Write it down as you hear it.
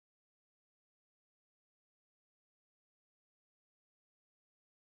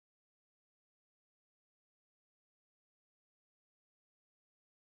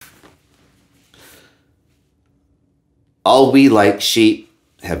All we like sheep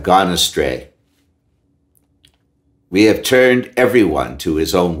have gone astray. We have turned everyone to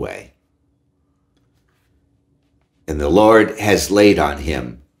his own way. And the Lord has laid on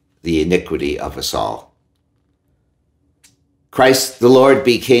him the iniquity of us all. Christ the Lord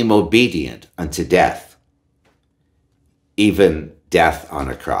became obedient unto death, even death on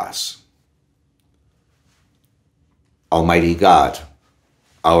a cross. Almighty God,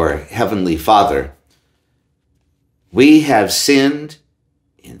 our Heavenly Father, we have sinned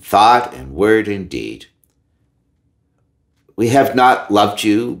in thought and word and deed. We have not loved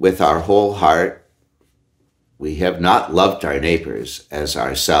you with our whole heart. We have not loved our neighbors as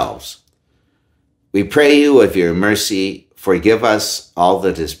ourselves. We pray you of your mercy, forgive us all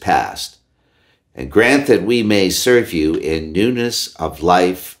that is past, and grant that we may serve you in newness of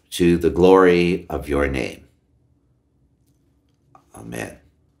life to the glory of your name. Amen.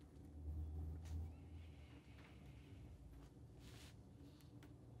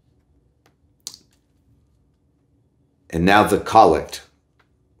 And now the collect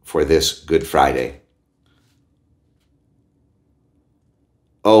for this Good Friday.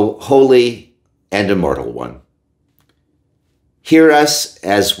 O holy and immortal one, hear us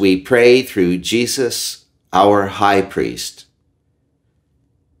as we pray through Jesus, our high priest.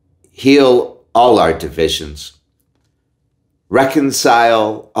 Heal all our divisions.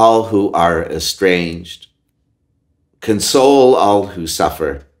 Reconcile all who are estranged. Console all who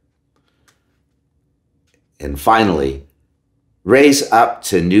suffer. And finally, raise up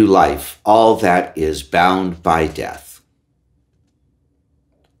to new life all that is bound by death.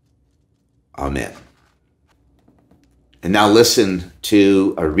 Amen. And now listen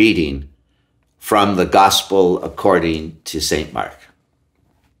to a reading from the Gospel according to St. Mark.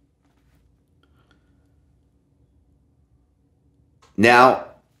 Now,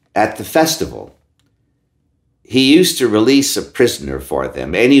 at the festival, he used to release a prisoner for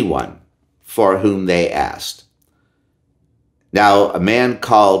them, anyone for whom they asked. Now, a man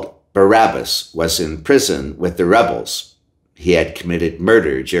called Barabbas was in prison with the rebels. He had committed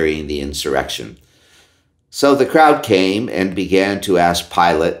murder during the insurrection. So the crowd came and began to ask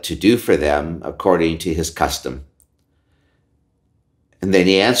Pilate to do for them according to his custom. And then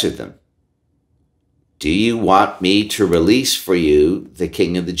he answered them, "Do you want me to release for you the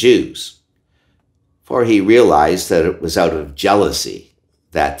King of the Jews?" For he realized that it was out of jealousy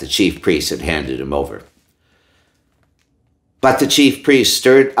that the chief priests had handed him over. But the chief priests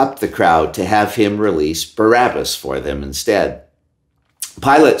stirred up the crowd to have him release Barabbas for them instead.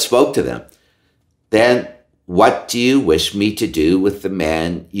 Pilate spoke to them, "Then what do you wish me to do with the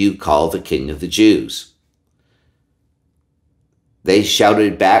man you call the King of the Jews?" They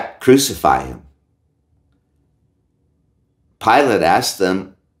shouted back, "Crucify him." Pilate asked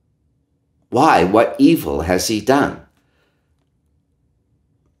them, "Why? What evil has he done?"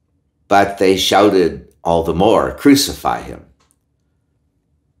 But they shouted all the more, "Crucify him."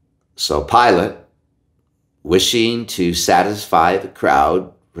 So Pilate, wishing to satisfy the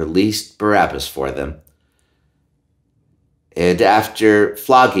crowd, released Barabbas for them. And after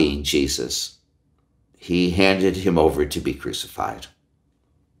flogging Jesus, he handed him over to be crucified.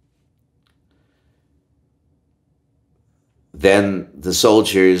 Then the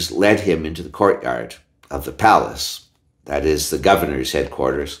soldiers led him into the courtyard of the palace, that is, the governor's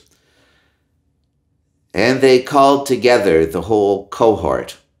headquarters. And they called together the whole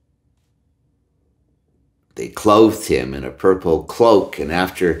cohort. They clothed him in a purple cloak, and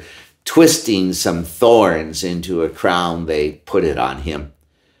after twisting some thorns into a crown, they put it on him.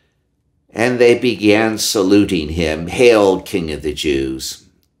 And they began saluting him, "Hail, King of the Jews."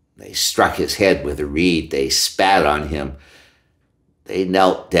 They struck his head with a reed. They spat on him. They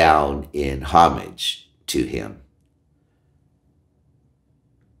knelt down in homage to him.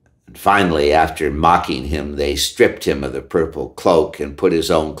 And finally, after mocking him, they stripped him of the purple cloak and put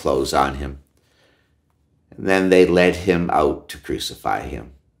his own clothes on him. And then they led him out to crucify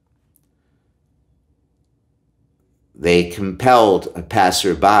him. They compelled a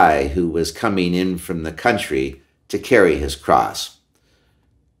passerby who was coming in from the country to carry his cross.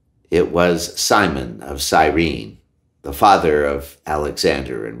 It was Simon of Cyrene, the father of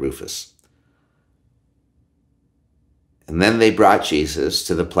Alexander and Rufus. And then they brought Jesus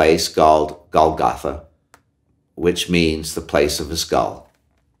to the place called Golgotha, which means the place of a skull.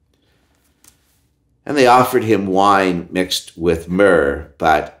 And they offered him wine mixed with myrrh,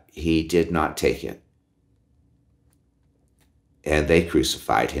 but he did not take it. And they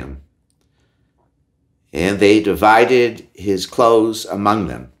crucified him. And they divided his clothes among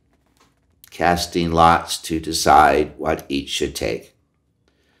them, casting lots to decide what each should take.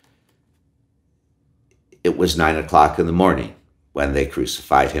 It was 9 o'clock in the morning when they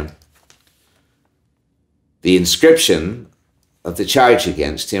crucified him. The inscription of the charge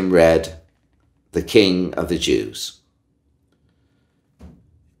against him read, "The King of the Jews."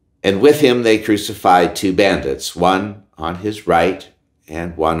 And with him they crucified two bandits, one on his right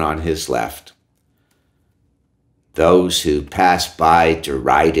and one on his left. Those who passed by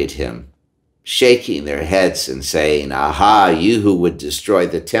derided him, shaking their heads and saying, "Aha, you who would destroy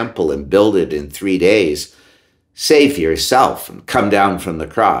the temple and build it in 3 days, save yourself and come down from the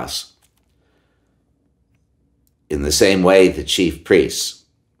cross." In the same way, the chief priests,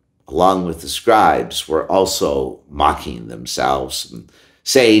 along with the scribes, were also mocking themselves and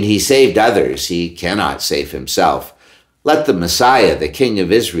saying, "He saved others, he cannot save himself. Let the Messiah, the King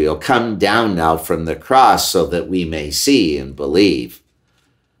of Israel, come down now from the cross so that we may see and believe."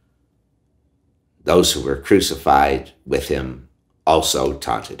 Those who were crucified with him also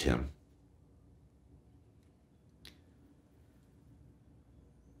taunted him.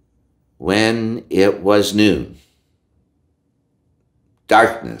 When it was noon,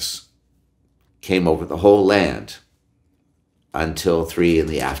 darkness came over the whole land until 3 in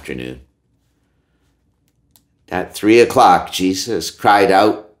the afternoon. At 3 o'clock, Jesus cried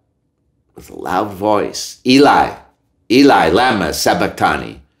out with a loud voice, "Eli, Eli, lama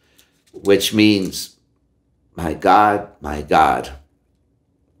sabachthani," which means, my God,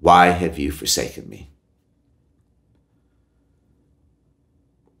 why have you forsaken me?"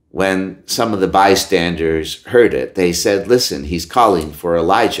 When some of the bystanders heard it, they said, "Listen, he's calling for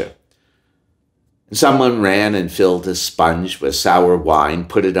Elijah." And someone ran and filled a sponge with sour wine,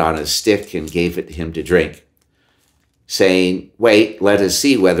 put it on a stick, and gave it him to drink, saying, "Wait, let us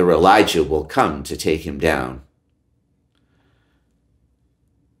see whether Elijah will come to take him down."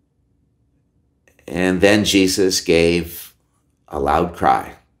 And then Jesus gave a loud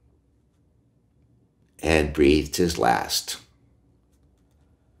cry and breathed his last.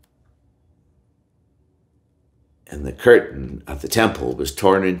 And the curtain of the temple was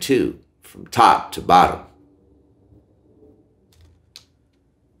torn in two from top to bottom.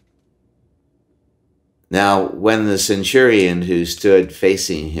 Now, when the centurion who stood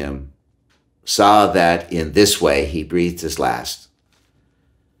facing him saw that in this way he breathed his last,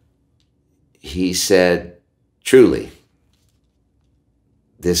 he said, "Truly,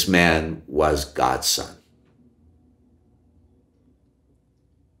 this man was God's son."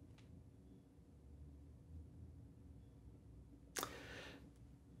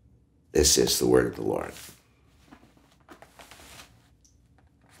 This is the word of the Lord.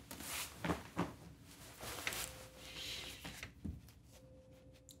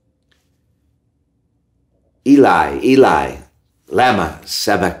 Eli, Eli, lama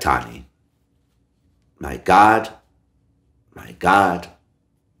sabachthani. My God,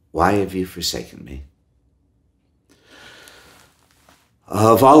 why have you forsaken me?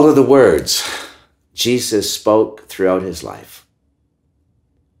 Of all of the words Jesus spoke throughout his life,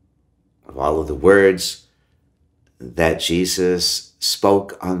 of all of the words that Jesus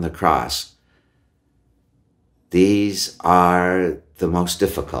spoke on the cross, these are the most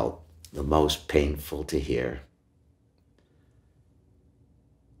difficult, the most painful to hear.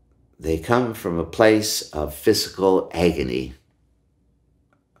 They come from a place of physical agony,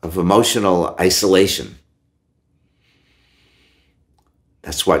 of emotional isolation.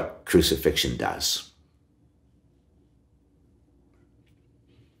 That's what crucifixion does.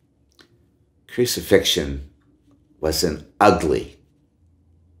 Crucifixion was an ugly,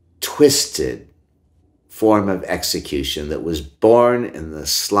 twisted form of execution that was born in the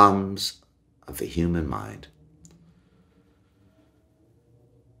slums of the human mind.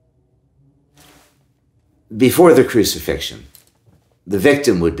 Before the crucifixion, the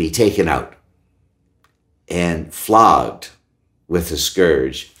victim would be taken out and flogged with a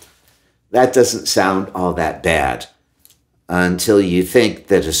scourge. That doesn't sound all that bad until you think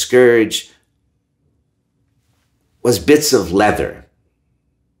that a scourge was bits of leather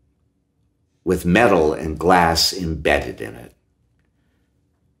with metal and glass embedded in it.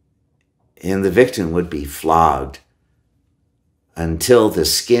 And the victim would be flogged until the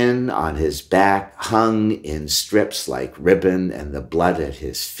skin on his back hung in strips like ribbon and the blood at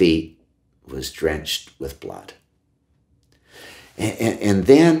his feet was drenched with blood. And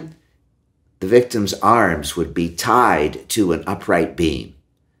then the victim's arms would be tied to an upright beam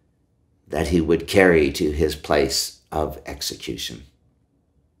that he would carry to his place of execution.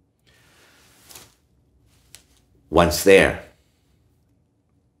 Once there,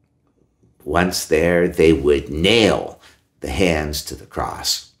 they would nail the hands to the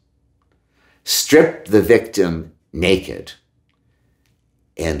cross, strip the victim naked,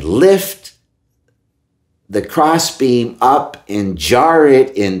 and lift the crossbeam up and jar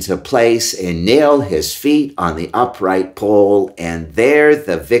it into place and nail his feet on the upright pole, and there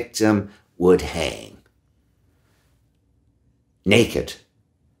the victim would hang. Naked,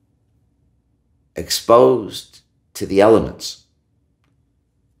 exposed to the elements,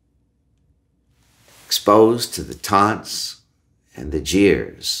 exposed to the taunts and the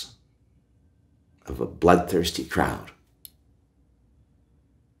jeers of a bloodthirsty crowd.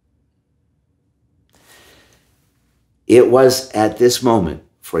 It was at this moment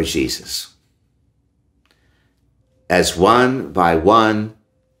for Jesus, as one by one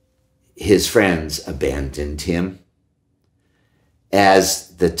his friends abandoned him,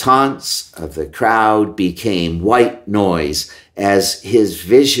 as the taunts of the crowd became white noise, as his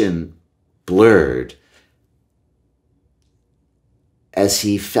vision blurred, as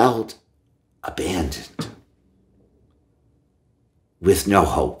he felt abandoned, with no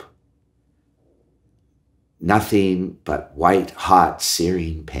hope. Nothing but white-hot,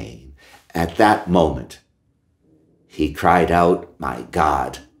 searing pain. At that moment, he cried out, my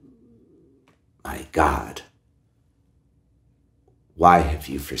God, why have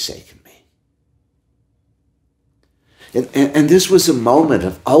you forsaken me? And this was a moment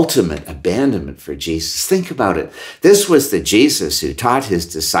of ultimate abandonment for Jesus. Think about it. This was the Jesus who taught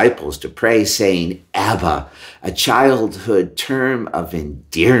his disciples to pray, saying, Abba, a childhood term of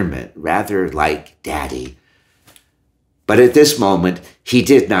endearment, rather like daddy. But at this moment, he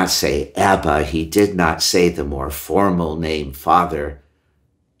did not say Abba. He did not say the more formal name Father.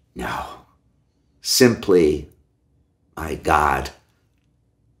 No, simply, my God,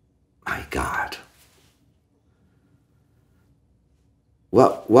 my God.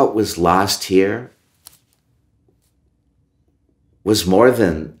 What was lost here was more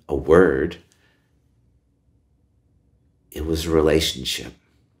than a word. It was a relationship.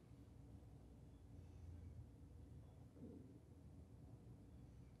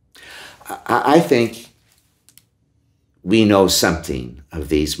 I think we know something of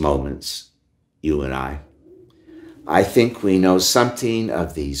these moments, you and I. I think we know something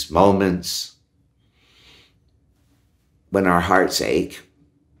of these moments when our hearts ache,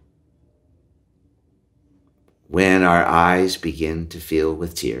 when our eyes begin to fill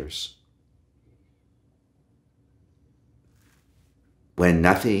with tears, when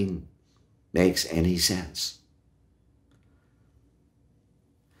nothing makes any sense.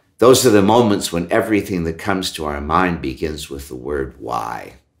 Those are the moments when everything that comes to our mind begins with the word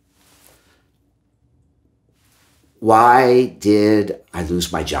why. Why did I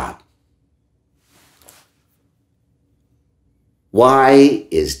lose my job? Why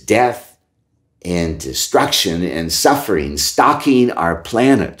is death and destruction and suffering stalking our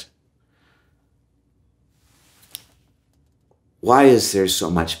planet? Why is there so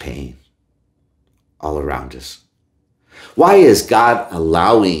much pain all around us? Why is God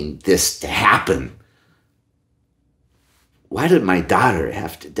allowing this to happen? Why did my daughter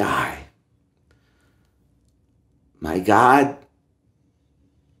have to die? My God,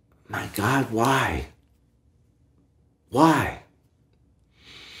 why? Why?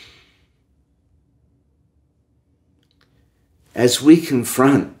 As we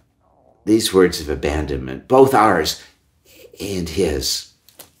confront these words of abandonment, both ours and his,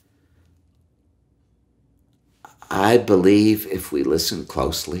 I believe if we listen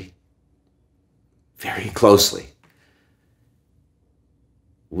closely, very closely,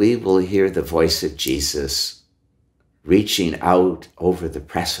 we will hear the voice of Jesus reaching out over the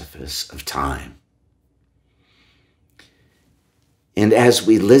precipice of time. And as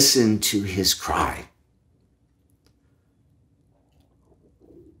we listen to his cry,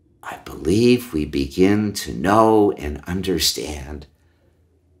 I believe we begin to know and understand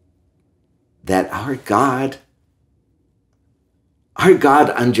that our God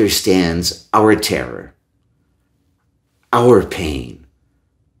understands our terror, our pain,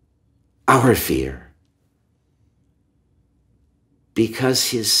 our fear, because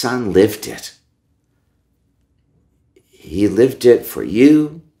his son lived it. He lived it for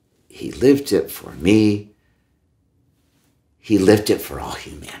you. He lived it for me. He lived it for all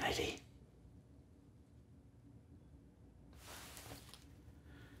humanity.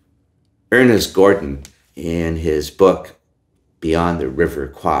 Ernest Gordon, in his book, Beyond the River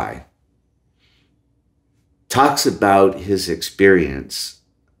Kwai, talks about his experience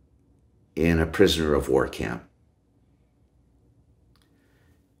in a prisoner of war camp.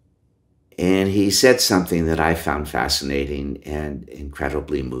 And he said something that I found fascinating and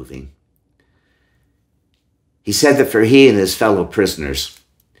incredibly moving. He said that for he and his fellow prisoners,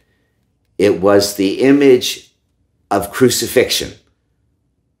 it was the image of crucifixion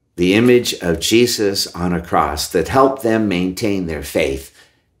the image of Jesus on a cross that helped them maintain their faith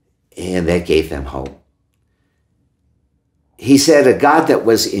and that gave them hope. He said a God that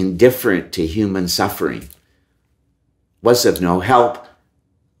was indifferent to human suffering, was of no help,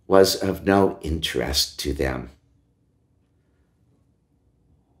 was of no interest to them.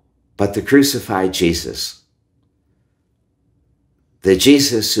 But the crucified Jesus, the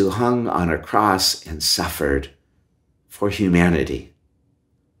Jesus who hung on a cross and suffered for humanity,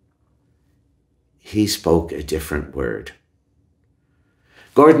 he spoke a different word.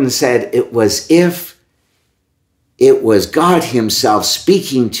 Gordon said it was if it was God himself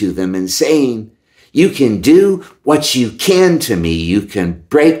speaking to them and saying, you can do what you can to me. You can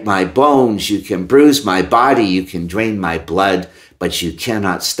break my bones. You can bruise my body. You can drain my blood, but you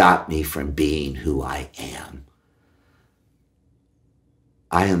cannot stop me from being who I am.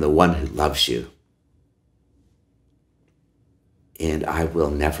 I am the one who loves you, and I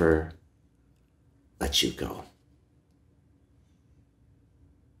will never let you go.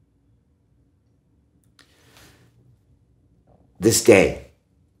 This day,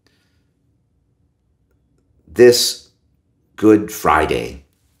 this Good Friday,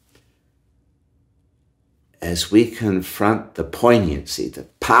 as we confront the poignancy, the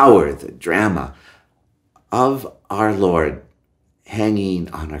power, the drama of our Lord hanging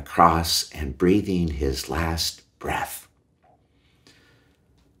on a cross and breathing his last breath,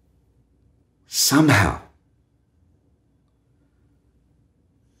 somehow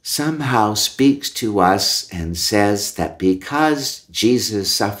speaks to us and says that because Jesus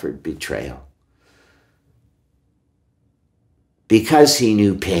suffered betrayal, because he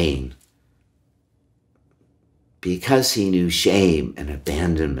knew pain, because he knew shame and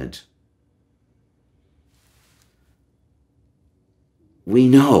abandonment, we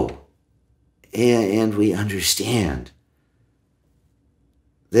know and we understand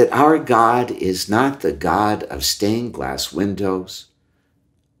that our God is not the God of stained glass windows,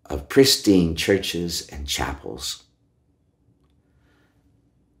 of pristine churches and chapels.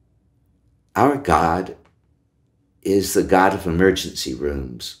 Our God is the God of emergency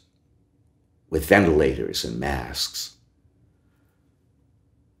rooms with ventilators and masks.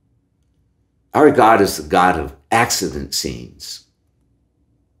 Our God is the God of accident scenes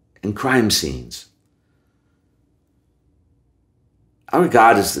and crime scenes. Our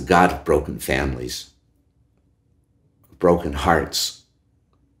God is the God of broken families, of broken hearts,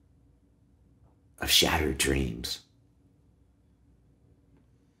 of shattered dreams.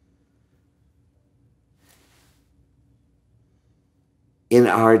 In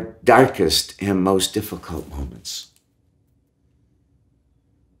our darkest and most difficult moments,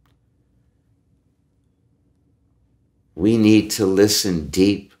 we need to listen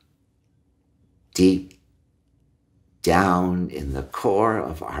deep, deep down in the core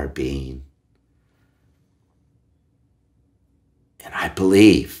of our being. And I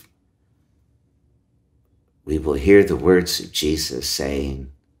believe we will hear the words of Jesus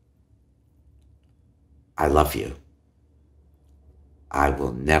saying, I love you. I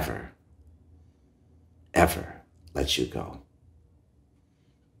will never, ever let you go.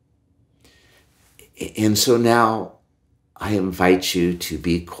 And so now I invite you to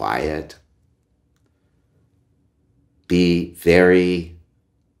be quiet, be very,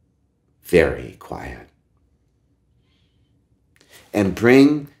 very quiet, and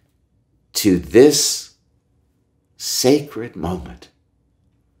bring to this sacred moment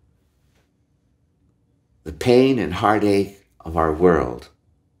the pain and heartache of our world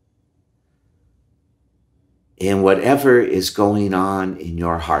and whatever is going on in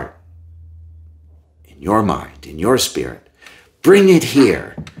your heart, in your mind, in your spirit. Bring it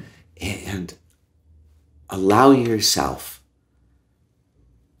here and allow yourself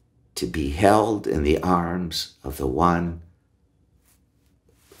to be held in the arms of the one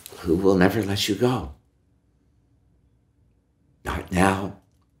who will never let you go. Not now,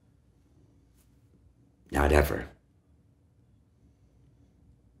 not ever.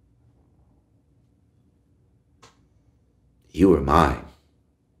 You are mine,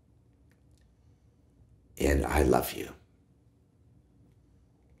 and I love you.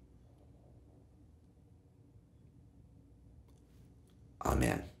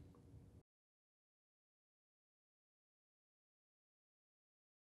 Amen.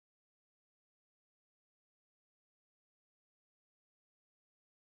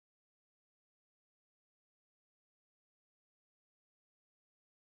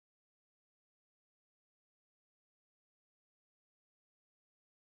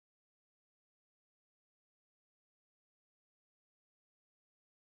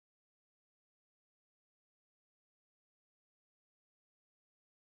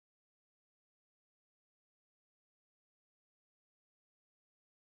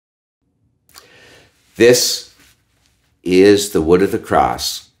 This is the wood of the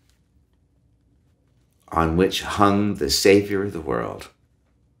cross on which hung the Savior of the world.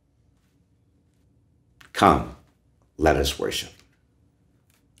 Come, let us worship.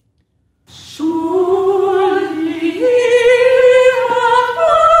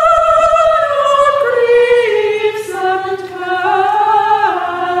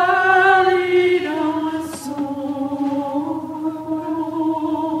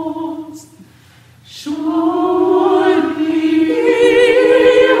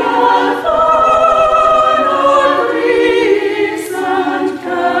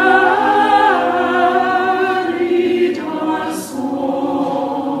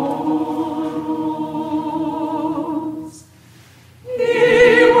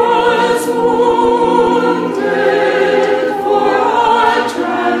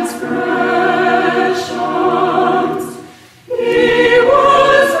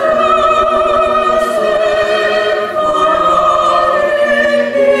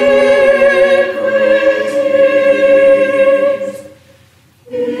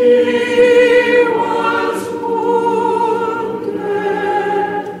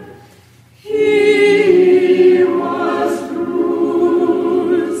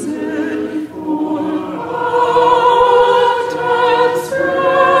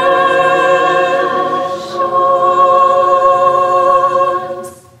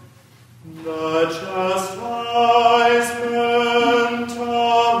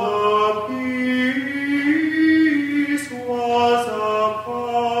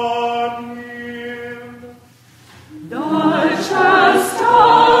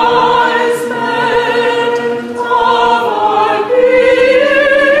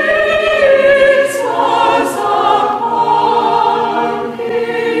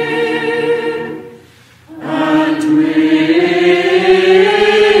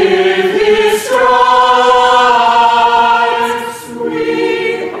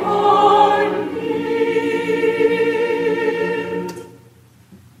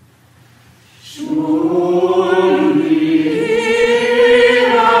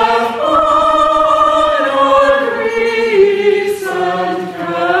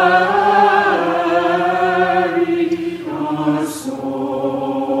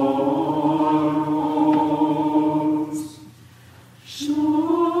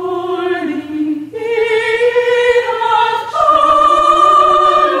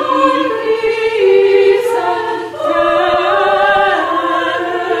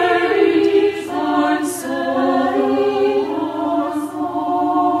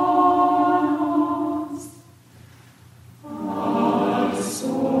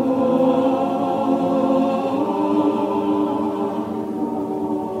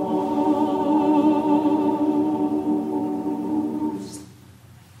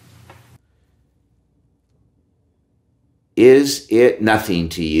 Is it nothing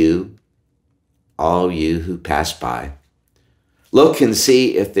to you, all you who pass by? Look and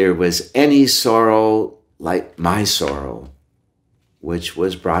see if there was any sorrow like my sorrow, which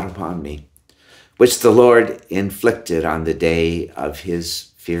was brought upon me, which the Lord inflicted on the day of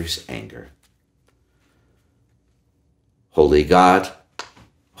his fierce anger. Holy God,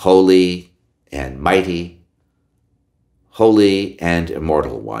 holy and mighty, holy and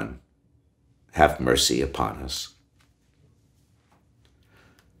immortal one, have mercy upon us.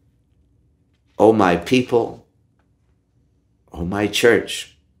 O my people, O my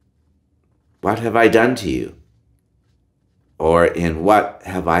church, what have I done to you? Or in what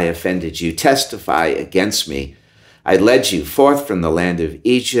have I offended you? Testify against me. I led you forth from the land of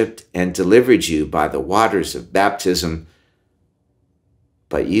Egypt and delivered you by the waters of baptism,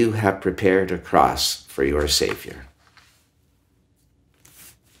 but you have prepared a cross for your Savior.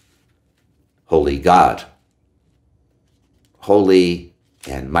 Holy God, holy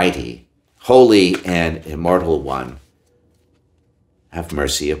and mighty, holy and immortal one, have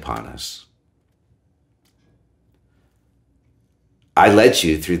mercy upon us. I led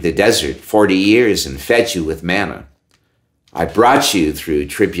you through the desert 40 years and fed you with manna. I brought you through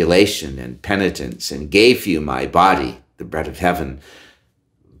tribulation and penitence and gave you my body, the bread of heaven,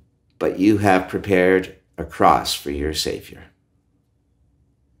 but you have prepared a cross for your Savior.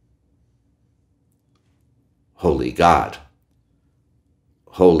 Holy God,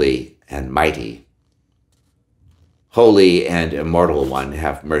 holy and mighty, holy and immortal one,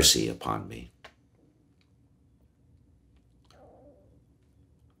 have mercy upon me.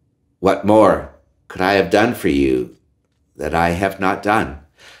 What more could I have done for you that I have not done?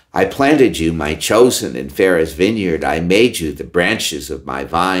 I planted you, my chosen, in Pharaoh's vineyard. I made you the branches of my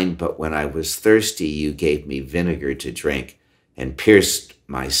vine, but when I was thirsty, you gave me vinegar to drink and pierced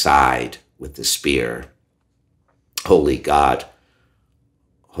my side with the spear. Holy God,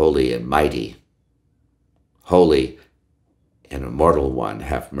 holy and mighty, holy and immortal one,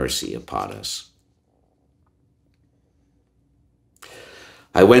 have mercy upon us.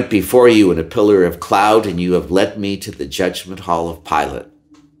 I went before you in a pillar of cloud, and you have led me to the judgment hall of Pilate.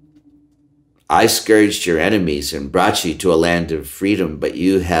 I scourged your enemies and brought you to a land of freedom, but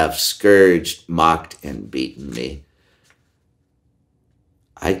you have scourged, mocked, and beaten me.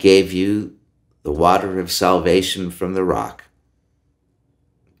 I gave you the water of salvation from the rock,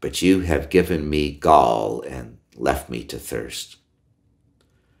 but you have given me gall and left me to thirst.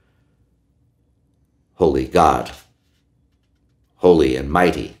 Holy God, holy and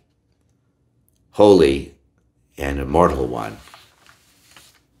mighty, holy and immortal one,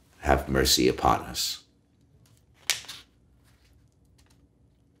 have mercy upon us.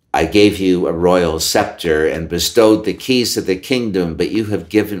 I gave you a royal scepter and bestowed the keys of the kingdom, but you have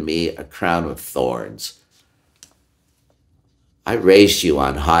given me a crown of thorns. I raised you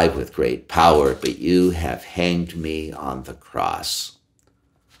on high with great power, but you have hanged me on the cross.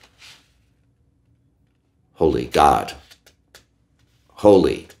 Holy God,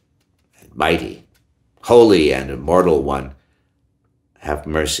 holy and mighty, holy and immortal one, have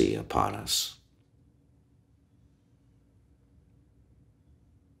mercy upon us.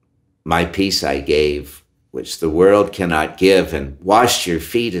 My peace I gave, which the world cannot give, and washed your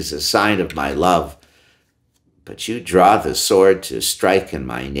feet as a sign of my love. But you draw the sword to strike in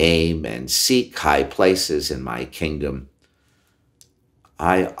my name and seek high places in my kingdom.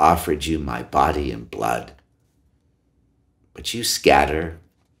 I offered you my body and blood, but you scatter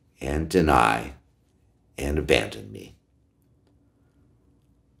and deny and abandon me.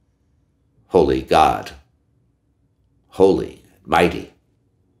 Holy God, holy and mighty,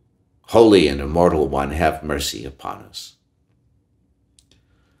 holy and immortal one, have mercy upon us.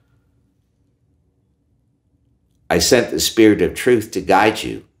 I sent the Spirit of truth to guide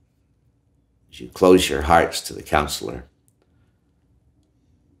you as you close your hearts to the counselor.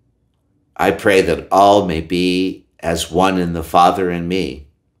 I pray that all may be as one in the Father and me,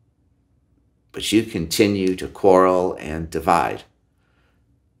 but you continue to quarrel and divide.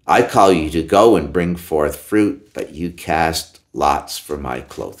 I call you to go and bring forth fruit, but you cast lots for my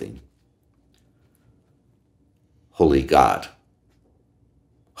clothing. Holy God,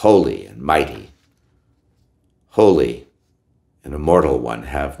 holy and mighty, holy and immortal one,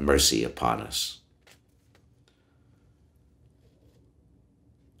 have mercy upon us.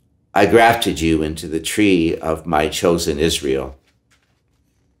 I grafted you into the tree of my chosen Israel,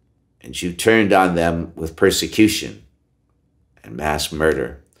 and you turned on them with persecution and mass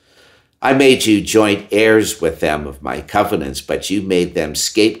murder. I made you joint heirs with them of my covenants, but you made them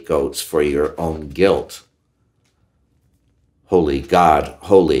scapegoats for your own guilt. Holy God,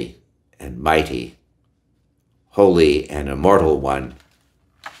 holy and mighty, holy and immortal one,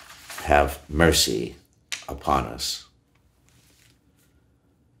 have mercy upon us.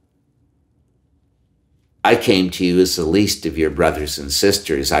 I came to you as the least of your brothers and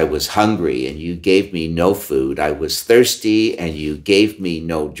sisters. I was hungry, and you gave me no food. I was thirsty, and you gave me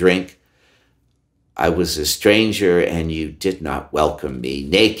no drink. I was a stranger, and you did not welcome me,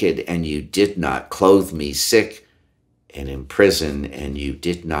 naked, and you did not clothe me, sick and in prison, and you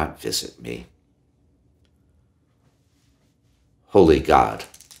did not visit me. Holy God,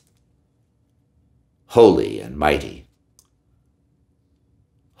 holy and mighty,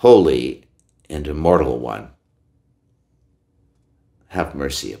 holy and immortal one, have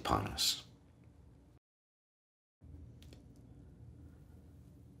mercy upon us.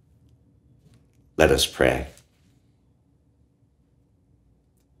 Let us pray.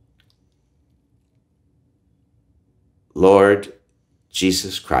 Lord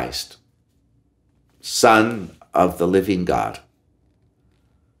Jesus Christ, Son of the living God,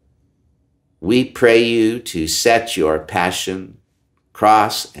 we pray you to set your passion,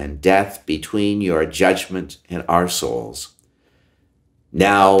 cross, and death between your judgment and our souls,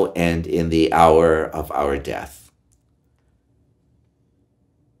 now and in the hour of our death.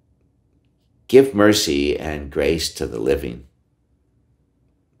 Give mercy and grace to the living,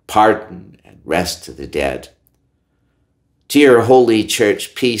 pardon and rest to the dead. To your holy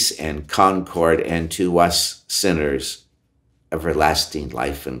church, peace and concord, and to us sinners, everlasting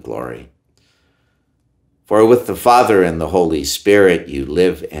life and glory. For with the Father and the Holy Spirit you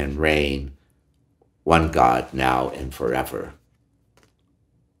live and reign, one God, now and forever.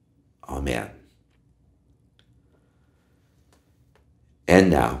 Amen. And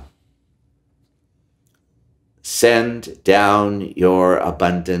now, send down your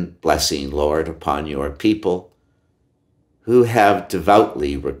abundant blessing, Lord, upon your people, who have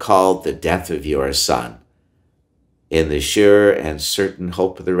devoutly recalled the death of your Son in the sure and certain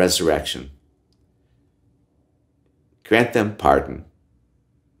hope of the resurrection. Grant them pardon.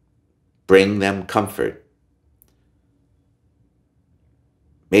 Bring them comfort.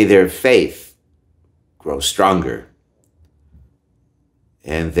 May their faith grow stronger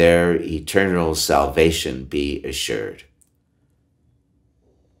and their eternal salvation be assured.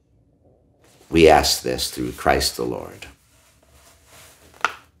 We ask this through Christ the Lord.